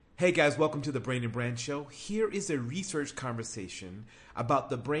Hey guys, welcome to the Brain and Brand Show. Here is a research conversation about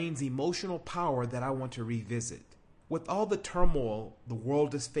the brain's emotional power that I want to revisit. With all the turmoil the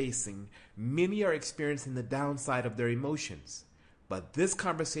world is facing, many are experiencing the downside of their emotions. But this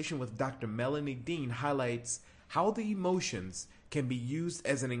conversation with Dr. Melanie Dean highlights how the emotions can be used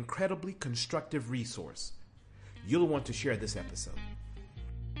as an incredibly constructive resource. You'll want to share this episode.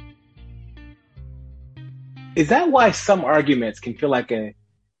 Is that why some arguments can feel like an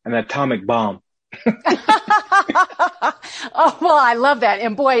atomic bomb? Oh, well, I love that.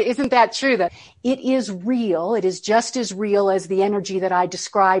 And boy, isn't that true that it is real. It is just as real as the energy that I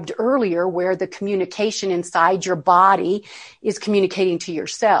described earlier, where the communication inside your body is communicating to your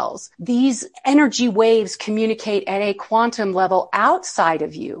cells. These energy waves communicate at a quantum level outside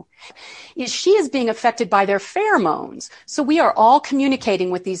of you. She is being affected by their pheromones. So we are all communicating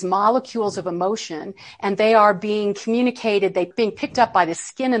with these molecules of emotion, and they are being communicated, they're being picked up by the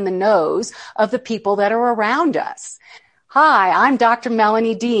skin and the nose of the people that are around us. Hi, I'm Dr.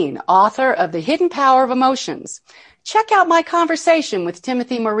 Melanie Dean, author of The Hidden Power of Emotions. Check out my conversation with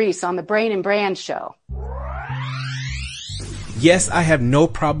Timothy Maurice on the Brain and Brand Show. Yes, I have no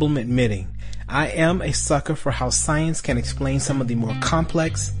problem admitting I am a sucker for how science can explain some of the more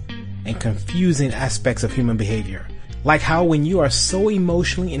complex and confusing aspects of human behavior. Like how when you are so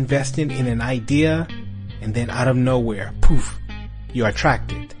emotionally invested in an idea and then out of nowhere, poof, you're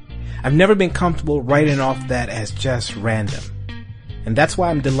attracted. I've never been comfortable writing off that as just random. And that's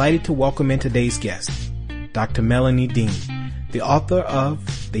why I'm delighted to welcome in today's guest, Dr. Melanie Dean, the author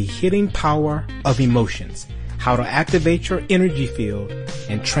of The Hidden Power of Emotions, How to Activate Your Energy Field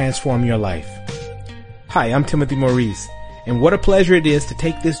and Transform Your Life. Hi, I'm Timothy Maurice, and what a pleasure it is to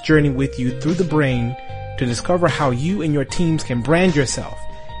take this journey with you through the brain to discover how you and your teams can brand yourself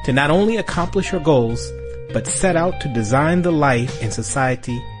to not only accomplish your goals, but set out to design the life and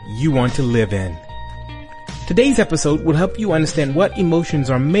society you want to live in. Today's episode will help you understand what emotions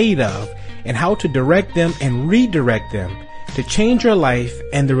are made of and how to direct them and redirect them to change your life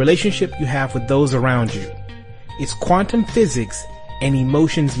and the relationship you have with those around you. It's quantum physics and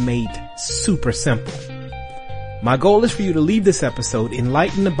emotions made super simple. My goal is for you to leave this episode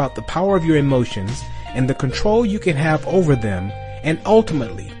enlightened about the power of your emotions and the control you can have over them, and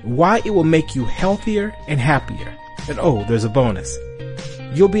ultimately why it will make you healthier and happier. And oh, there's a bonus.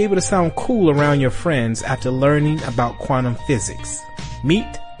 You'll be able to sound cool around your friends after learning about quantum physics. Meet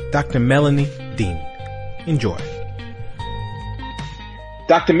Dr. Melanie Dean. Enjoy.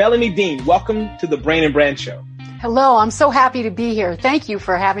 Dr. Melanie Dean, welcome to the Brain and Brand Show. Hello, I'm so happy to be here. Thank you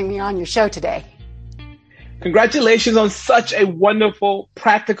for having me on your show today. Congratulations on such a wonderful,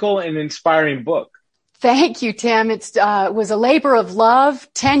 practical, and inspiring book. Thank you, Tim. It was a labor of love,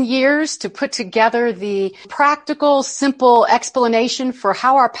 10 years to put together the practical, simple explanation for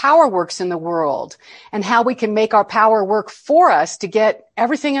how our power works in the world and how we can make our power work for us to get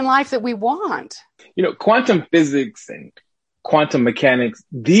everything in life that we want. You know, quantum physics and quantum mechanics,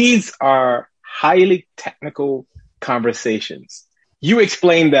 these are highly technical conversations. You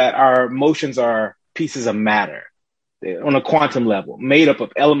explained that our emotions are pieces of matter on a quantum level, made up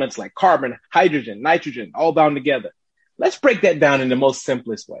of elements like carbon, hydrogen, nitrogen, all bound together. Let's break that down in the most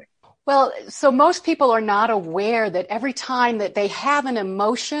simplest way. Well, so most people are not aware that every time that they have an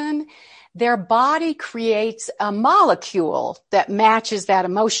emotion, their body creates a molecule that matches that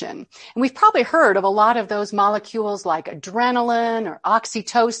emotion. And we've probably heard of a lot of those molecules like adrenaline or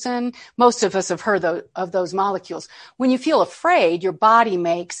oxytocin. Most of us have heard of those molecules. When you feel afraid, your body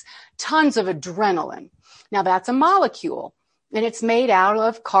makes tons of adrenaline. Now that's a molecule, and it's made out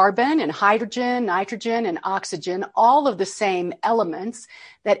of carbon and hydrogen, nitrogen, and oxygen, all of the same elements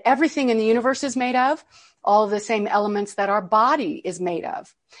that everything in the universe is made of, all of the same elements that our body is made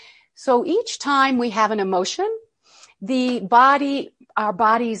of. So each time we have an emotion, our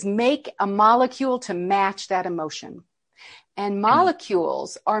bodies make a molecule to match that emotion. And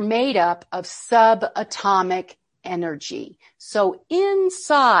molecules are made up of subatomic energy. So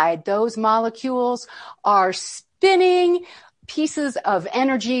inside those molecules are spinning pieces of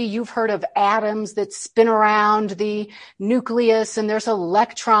energy. You've heard of atoms that spin around the nucleus, and there's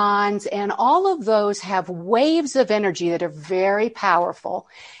electrons, and all of those have waves of energy that are very powerful,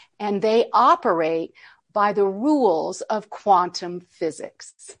 and they operate by the rules of quantum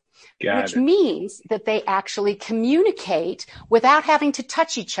physics. Which means that they actually communicate without having to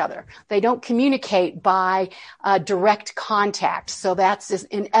touch each other. They don't communicate by direct contact. So that's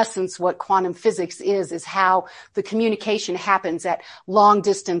in essence what quantum physics is how the communication happens at long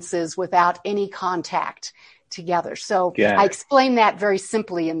distances without any contact together. So I explain that very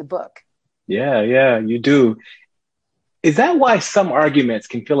simply in the book. Yeah, you do. Is that why some arguments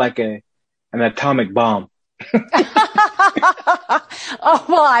can feel like an atomic bomb? Oh,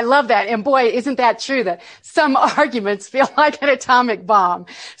 well, I love that. And boy, isn't that true that some arguments feel like an atomic bomb?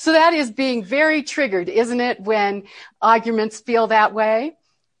 So that is being very triggered, isn't it, when arguments feel that way?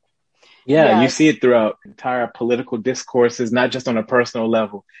 Yeah, you Yes. see it throughout entire political discourses, not just on a personal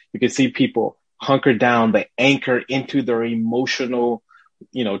level. You can see people hunker down, they anchor into their emotional,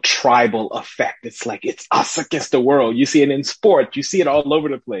 tribal effect. It's like it's us against the world. You see it in sport. You see it all over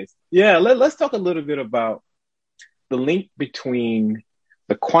the place. Yeah, let's talk a little bit about the link between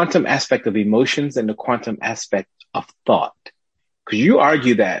the quantum aspect of emotions and the quantum aspect of thought. Because you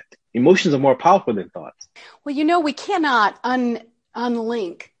argue that emotions are more powerful than thoughts. Well, we cannot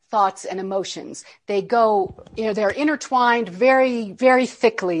unlink thoughts and emotions. They go, they're intertwined very, very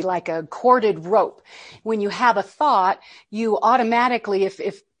thickly like a corded rope. When you have a thought, you automatically,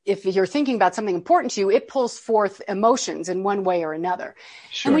 if you're thinking about something important to you, it pulls forth emotions in one way or another.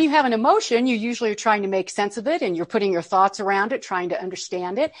 Sure. And when you have an emotion, you usually are trying to make sense of it and you're putting your thoughts around it, trying to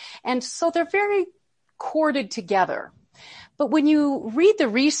understand it. And so they're very corded together. But when you read the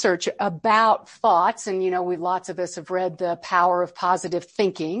research about thoughts, and lots of us have read The Power of Positive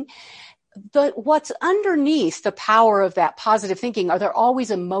Thinking, what's underneath the power of that positive thinking are there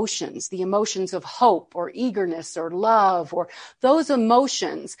always emotions, the emotions of hope or eagerness or love, or those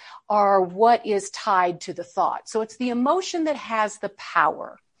emotions are what is tied to the thought. So it's the emotion that has the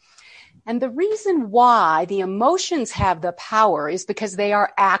power. And the reason why the emotions have the power is because they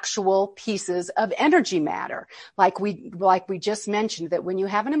are actual pieces of energy matter. Like we just mentioned, that when you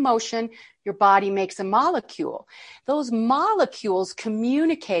have an emotion, your body makes a molecule. Those molecules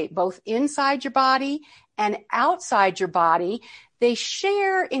communicate both inside your body and outside your body. They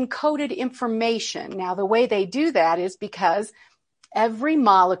share encoded information. Now, the way they do that is because every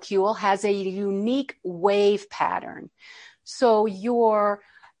molecule has a unique wave pattern. So your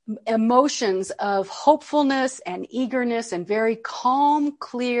emotions of hopefulness and eagerness and very calm,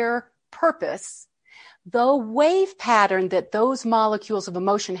 clear purpose, the wave pattern that those molecules of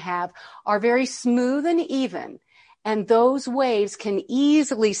emotion have are very smooth and even, and those waves can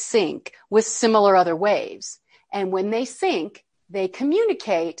easily sync with similar other waves. And when they sync, they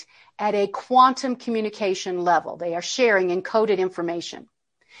communicate at a quantum communication level. They are sharing encoded information.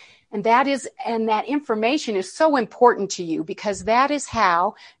 And that information is so important to you because that is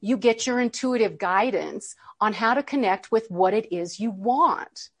how you get your intuitive guidance on how to connect with what it is you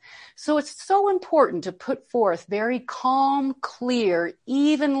want. So it's so important to put forth very calm, clear,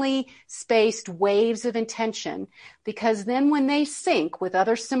 evenly spaced waves of intention, because then when they sync with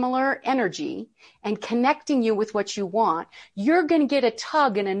other similar energy and connecting you with what you want, you're going to get a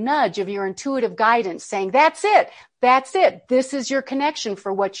tug and a nudge of your intuitive guidance saying, that's it. That's it. This is your connection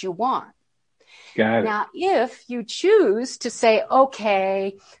for what you want. Got it. Now, if you choose to say,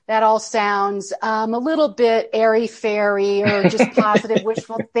 okay, that all sounds a little bit airy-fairy or just positive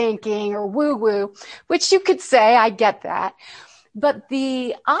wishful thinking or woo-woo, which you could say, I get that. But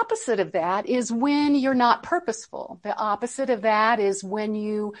the opposite of that is when you're not purposeful. The opposite of that is when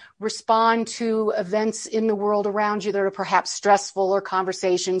you respond to events in the world around you that are perhaps stressful, or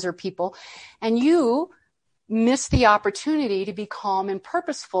conversations or people, and you miss the opportunity to be calm and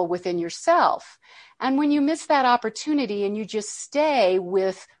purposeful within yourself. And when you miss that opportunity and you just stay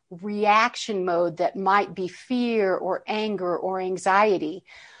with reaction mode that might be fear or anger or anxiety,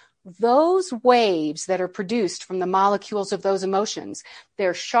 those waves that are produced from the molecules of those emotions,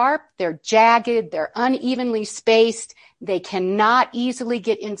 they're sharp, they're jagged, they're unevenly spaced, they cannot easily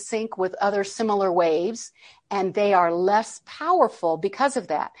get in sync with other similar waves, and they are less powerful because of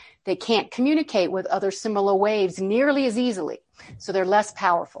that. They can't communicate with other similar waves nearly as easily, so they're less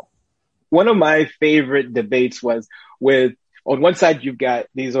powerful. One of my favorite debates was with, on one side, you've got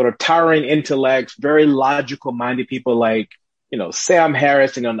these sort of towering intellects, very logical minded people like, Sam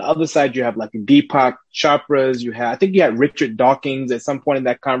Harris. And on the other side, you have like Deepak Chopra's, I think you had Richard Dawkins at some point in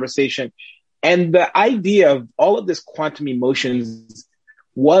that conversation. And the idea of all of this quantum emotions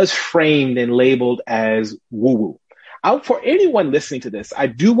was framed and labeled as woo-woo. For anyone listening to this, I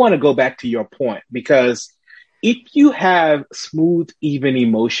do want to go back to your point, because if you have smooth, even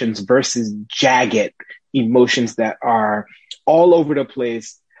emotions versus jagged emotions that are all over the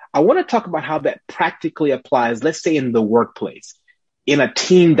place, I want to talk about how that practically applies, let's say in the workplace, in a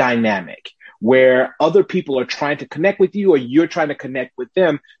team dynamic where other people are trying to connect with you or you're trying to connect with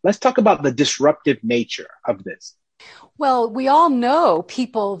them. Let's talk about the disruptive nature of this. Well, we all know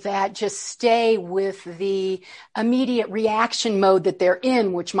people that just stay with the immediate reaction mode that they're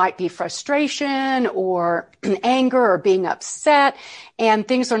in, which might be frustration or anger or being upset, and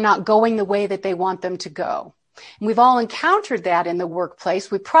things are not going the way that they want them to go. And we've all encountered that in the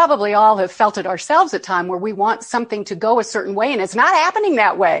workplace. We probably all have felt it ourselves at time where we want something to go a certain way and it's not happening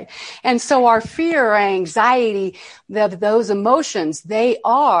that way. And so our fear, our anxiety, those emotions, they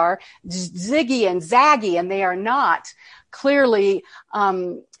are ziggy and zaggy, and they are not clearly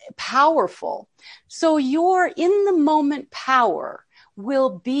powerful. So your in the moment power will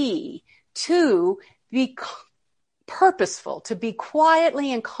be to be purposeful, to be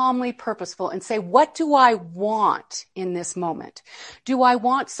quietly and calmly purposeful and say, what do I want in this moment? Do I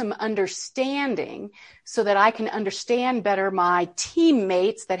want some understanding so that I can understand better my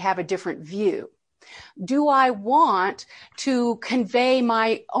teammates that have a different view? Do I want to convey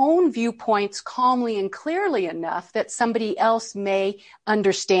my own viewpoints calmly and clearly enough that somebody else may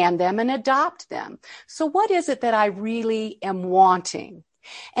understand them and adopt them? So what is it that I really am wanting?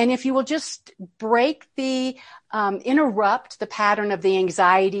 And if you will just break interrupt the pattern of the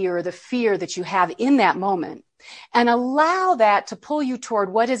anxiety or the fear that you have in that moment and allow that to pull you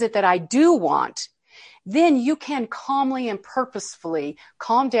toward what is it that I do want, then you can calmly and purposefully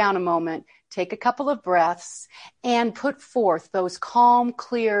calm down a moment, take a couple of breaths, and put forth those calm,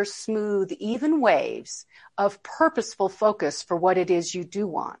 clear, smooth, even waves of purposeful focus for what it is you do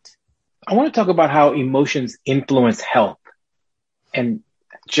want. I want to talk about how emotions influence health and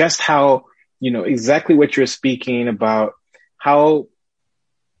just how, exactly what you're speaking about, how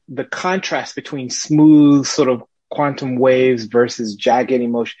the contrast between smooth sort of quantum waves versus jagged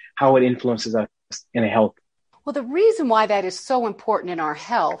emotion, how it influences us in health. Well, the reason why that is so important in our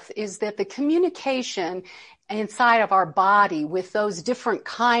health is that the communication inside of our body with those different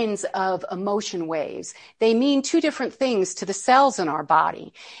kinds of emotion waves, they mean two different things to the cells in our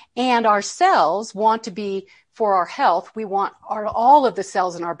body. And our cells want to be, for our health, we want all of the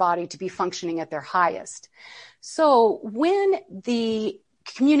cells in our body to be functioning at their highest. So when the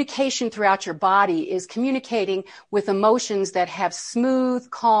communication throughout your body is communicating with emotions that have smooth,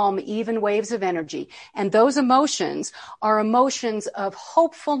 calm, even waves of energy, and those emotions are emotions of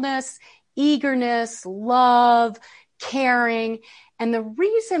hopefulness, eagerness, love, caring. And the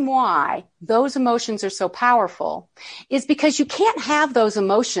reason why those emotions are so powerful is because you can't have those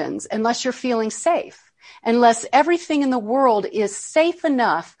emotions unless you're feeling safe, unless everything in the world is safe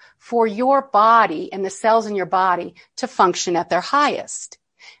enough for your body and the cells in your body to function at their highest.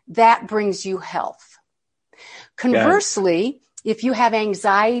 That brings you health. Conversely, if you have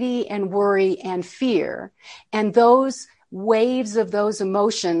anxiety and worry and fear, and those waves of those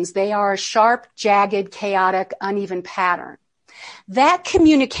emotions, they are a sharp, jagged, chaotic, uneven pattern. That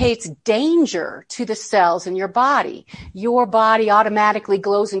communicates danger to the cells in your body. Your body automatically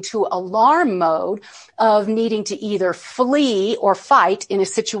goes into alarm mode of needing to either flee or fight in a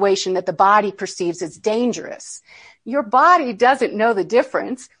situation that the body perceives as dangerous. Your body doesn't know the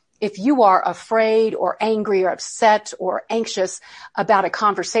difference if you are afraid or angry or upset or anxious about a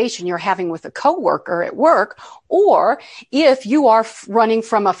conversation you're having with a coworker at work, or if you are running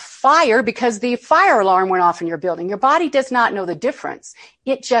from a fire because the fire alarm went off in your building. Your body does not know the difference.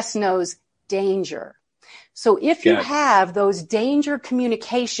 It just knows danger. So if you have those danger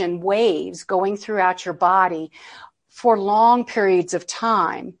communication waves going throughout your body for long periods of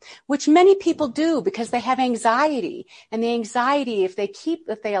time, which many people do because they have anxiety. And the anxiety, if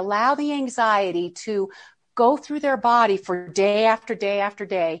they allow the anxiety to go through their body for day after day after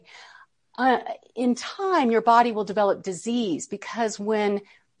day, in time, your body will develop disease, because when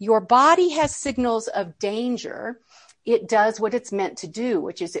your body has signals of danger, it does what it's meant to do,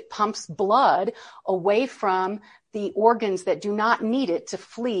 which is it pumps blood away from the organs that do not need it to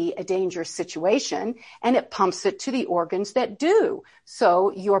flee a dangerous situation, and it pumps it to the organs that do.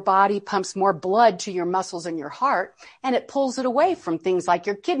 So your body pumps more blood to your muscles and your heart, and it pulls it away from things like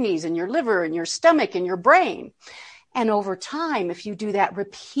your kidneys and your liver and your stomach and your brain. And over time, if you do that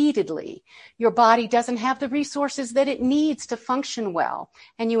repeatedly, your body doesn't have the resources that it needs to function well,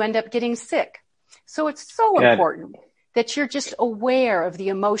 and you end up getting sick. So it's so important that you're just aware of the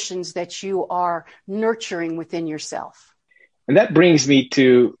emotions that you are nurturing within yourself. And that brings me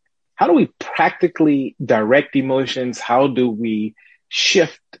to, how do we practically direct emotions? How do we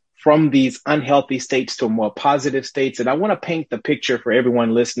shift from these unhealthy states to more positive states? And I want to paint the picture for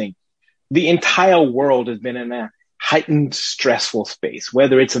everyone listening. The entire world has been in a heightened, stressful space,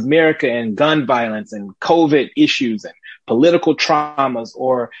 whether it's America and gun violence and COVID issues and political traumas,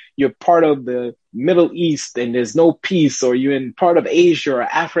 or you're part of the Middle East and there's no peace, or you're in part of Asia or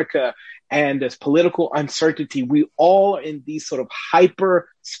Africa and there's political uncertainty. We all are in these sort of hyper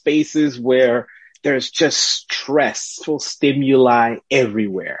spaces where there's just stressful stimuli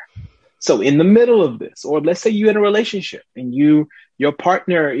everywhere. So in the middle of this, or let's say you're in a relationship and your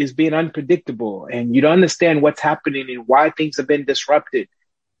partner is being unpredictable and you don't understand what's happening and why things have been disrupted,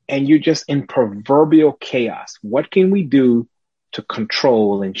 and you're just in proverbial chaos. What can we do to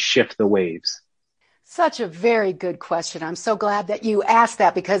control and shift the waves? Such a very good question. I'm so glad that you asked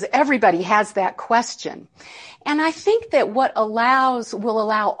that, because everybody has that question. And I think that what will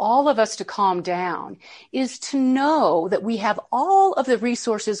allow all of us to calm down is to know that we have all of the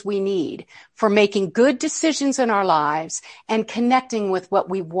resources we need for making good decisions in our lives and connecting with what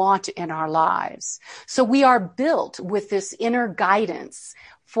we want in our lives. So we are built with this inner guidance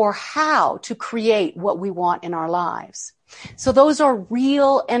for how to create what we want in our lives. So those are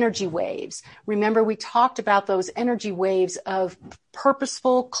real energy waves. Remember, we talked about those energy waves of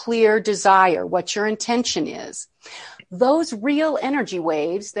purposeful, clear desire, what your intention is. Those real energy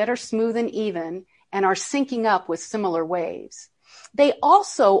waves that are smooth and even and are syncing up with similar waves. They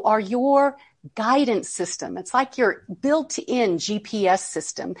also are your guidance system. It's like your built-in GPS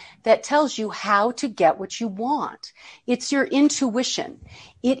system that tells you how to get what you want. It's your intuition.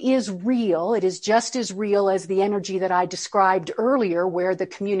 It is real. It is just as real as the energy that I described earlier, where the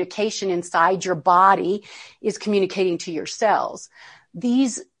communication inside your body is communicating to your cells.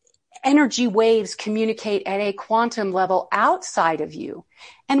 These energy waves communicate at a quantum level outside of you.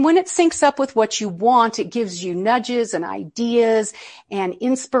 And when it syncs up with what you want, it gives you nudges and ideas and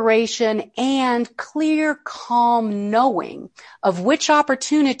inspiration and clear, calm knowing of which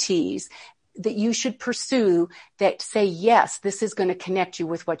opportunities that you should pursue that say, yes, this is going to connect you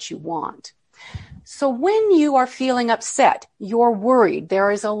with what you want. So when you are feeling upset, you're worried, there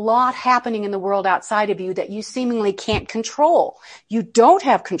is a lot happening in the world outside of you that you seemingly can't control. You don't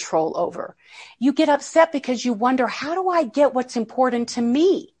have control over. You get upset because you wonder, how do I get what's important to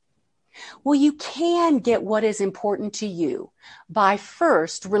me? Well, you can get what is important to you by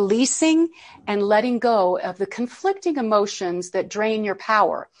first releasing and letting go of the conflicting emotions that drain your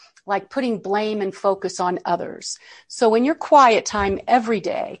power, like putting blame and focus on others. So in your quiet time every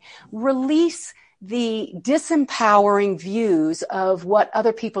day, release the disempowering views of what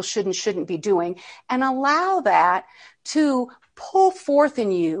other people should and shouldn't be doing, and allow that to pull forth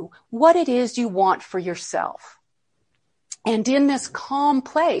in you what it is you want for yourself. And in this calm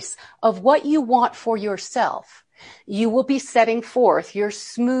place of what you want for yourself, you will be setting forth your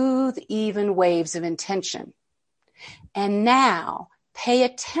smooth, even waves of intention. And now pay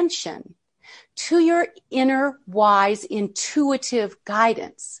attention to your inner, wise, intuitive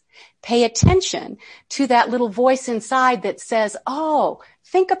guidance. Pay attention to that little voice inside that says, oh,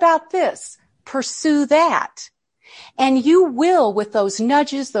 think about this, pursue that. And you will, with those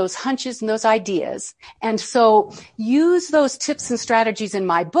nudges, those hunches, and those ideas. And so use those tips and strategies in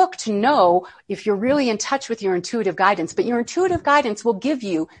my book to know if you're really in touch with your intuitive guidance. But your intuitive guidance will give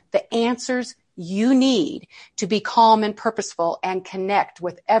you the answers you need to be calm and purposeful and connect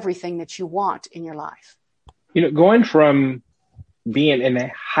with everything that you want in your life. You know, going from being in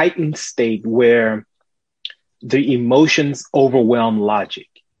a heightened state where the emotions overwhelm logic.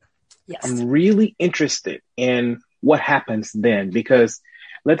 Yes. I'm really interested in what happens then, because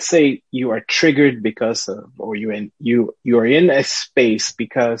let's say you are triggered because of, or you are in a space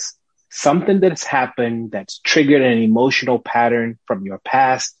because something that's happened that's triggered an emotional pattern from your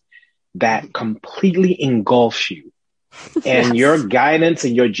past that completely engulfs you. And Yes. your guidance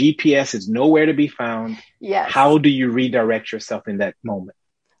and your GPS is nowhere to be found. Yes. How do you redirect yourself in that moment?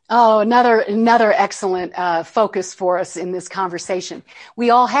 Oh, another excellent focus for us in this conversation. We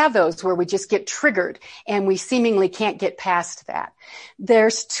all have those where we just get triggered and we seemingly can't get past that.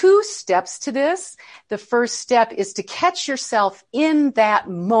 There's 2 steps to this. The first step is to catch yourself in that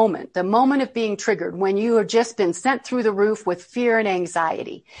moment, the moment of being triggered, when you have just been sent through the roof with fear and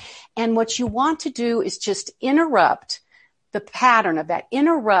anxiety. And what you want to do is just interrupt the pattern of that,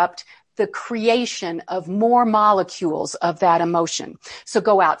 interrupt the creation of more molecules of that emotion. So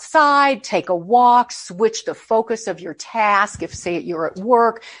go outside, take a walk, switch the focus of your task. If, say, you're at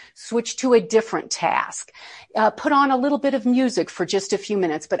work, switch to a different task. Put on a little bit of music for just a few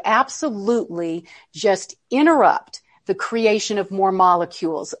minutes, but absolutely just interrupt the creation of more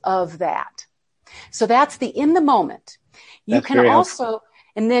molecules of that. So that's the in the moment. You can also,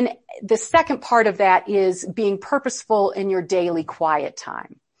 and then the second part of that is being purposeful in your daily quiet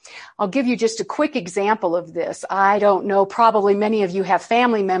time. I'll give you just a quick example of this. I don't know, probably many of you have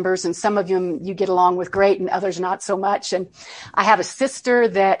family members, and some of them you get along with great and others not so much. And I have a sister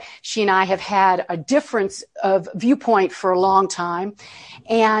that she and I have had a difference of viewpoint for a long time.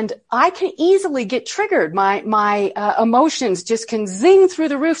 And I can easily get triggered. My emotions just can zing through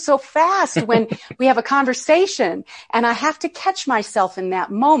the roof so fast when we have a conversation. And I have to catch myself in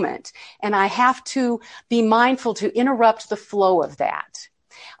that moment. And I have to be mindful to interrupt the flow of that.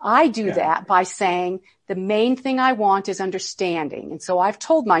 I do that by saying the main thing I want is understanding. And so I've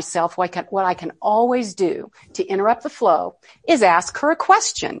told myself what I can always do to interrupt the flow is ask her a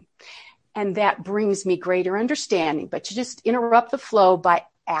question. And that brings me greater understanding. But you just interrupt the flow by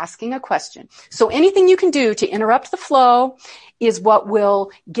asking a question. So anything you can do to interrupt the flow is what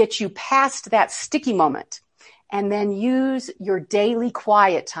will get you past that sticky moment. And then use your daily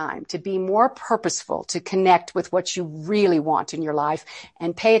quiet time to be more purposeful, to connect with what you really want in your life,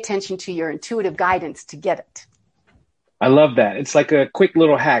 and pay attention to your intuitive guidance to get it. I love that. It's like a quick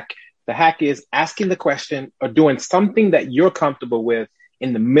little hack. The hack is asking the question or doing something that you're comfortable with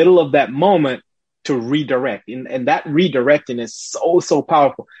in the middle of that moment to redirect. And that redirecting is so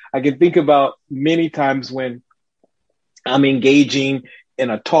powerful. I can think about many times when I'm engaging in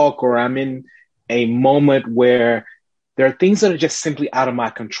a talk or I'm in a moment where there are things that are just simply out of my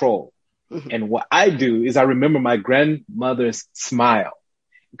control. Mm-hmm. And what I do is I remember my grandmother's smile,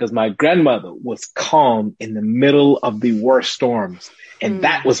 because my grandmother was calm in the middle of the worst storms. And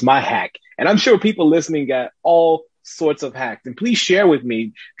that was my hack. And I'm sure people listening got all sorts of hacks. And please share with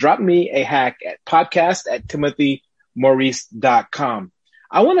me, drop me a hack at podcast@timothymaurice.com.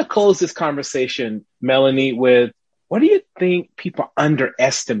 I want to close this conversation, Melanie, with what do you think people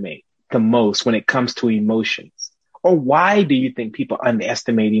underestimate the most when it comes to emotions? Or why do you think people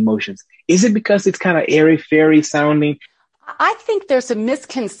underestimate emotions? Is it because it's kind of airy-fairy sounding? I think there's a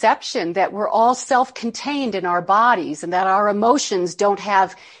misconception that we're all self-contained in our bodies and that our emotions don't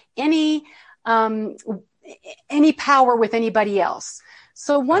have any power with anybody else.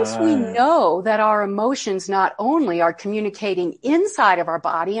 So once we know that our emotions not only are communicating inside of our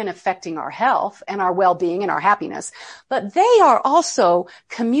body and affecting our health and our well-being and our happiness, but they are also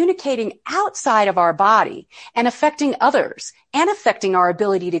communicating outside of our body and affecting others and affecting our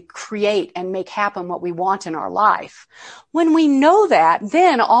ability to create and make happen what we want in our life. When we know that,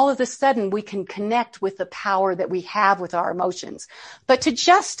 then all of a sudden we can connect with the power that we have with our emotions. But to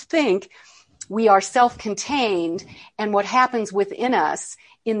just think we are self-contained and what happens within us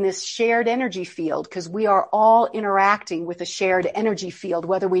in this shared energy field, because we are all interacting with a shared energy field,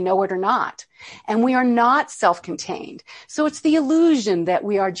 whether we know it or not. And we are not self-contained. So it's the illusion that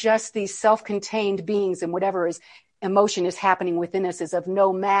we are just these self-contained beings and whatever emotion is happening within us is of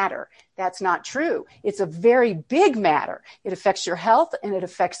no matter. That's not true. It's a very big matter. It affects your health and it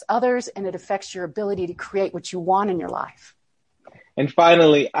affects others and it affects your ability to create what you want in your life. And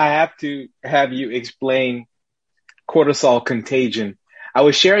finally, I have to have you explain cortisol contagion. I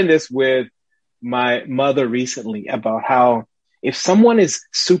was sharing this with my mother recently about how if someone is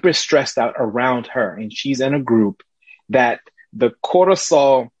super stressed out around her and she's in a group, that the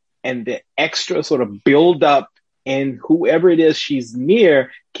cortisol and the extra sort of build up in whoever it is she's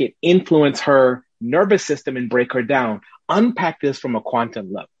near can influence her nervous system and break her down. Unpack this from a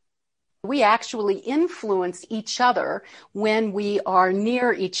quantum level. We actually influence each other when we are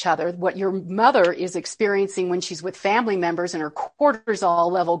near each other. What your mother is experiencing when she's with family members and her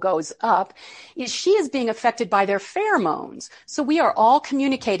cortisol level goes up is she is being affected by their pheromones. So we are all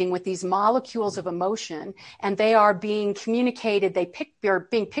communicating with these molecules of emotion, and they are being communicated. They're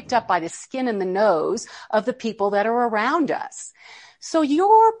being picked up by the skin and the nose of the people that are around us. So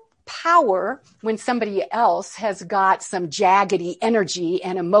your power when somebody else has got some jaggedy energy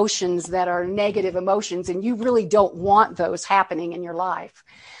and emotions that are negative emotions and you really don't want those happening in your life.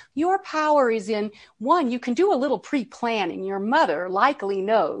 Your power is in, one, you can do a little pre-planning. Your mother likely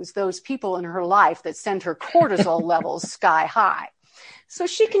knows those people in her life that send her cortisol levels sky high. So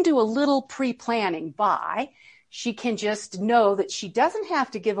she can do a little pre-planning she can just know that she doesn't have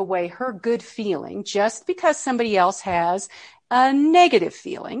to give away her good feeling just because somebody else has a negative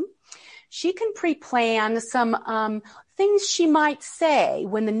feeling. She can pre-plan some things she might say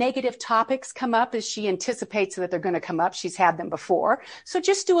when the negative topics come up as she anticipates that they're going to come up. She's had them before. So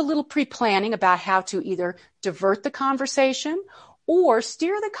just do a little pre-planning about how to either divert the conversation or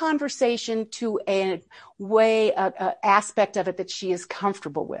steer the conversation to a way, aspect of it that she is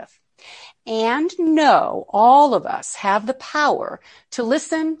comfortable with. And know all of us have the power to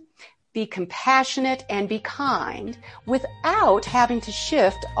listen, be compassionate, and be kind without having to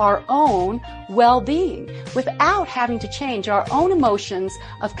shift our own well-being, without having to change our own emotions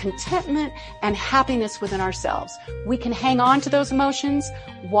of contentment and happiness within ourselves. We can hang on to those emotions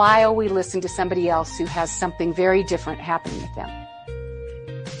while we listen to somebody else who has something very different happening with them.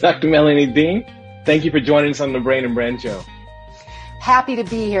 Dr. Melanie Dean, thank you for joining us on the Brain and Brand Show. Happy to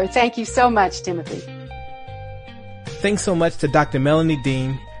be here. Thank you so much, Timothy. Thanks so much to Dr. Melanie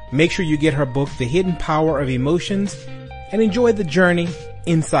Dean. Make sure you get her book, The Hidden Power of Emotions, and enjoy the journey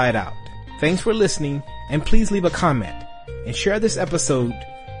inside out. Thanks for listening, and please leave a comment and share this episode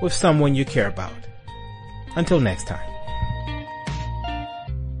with someone you care about. Until next time.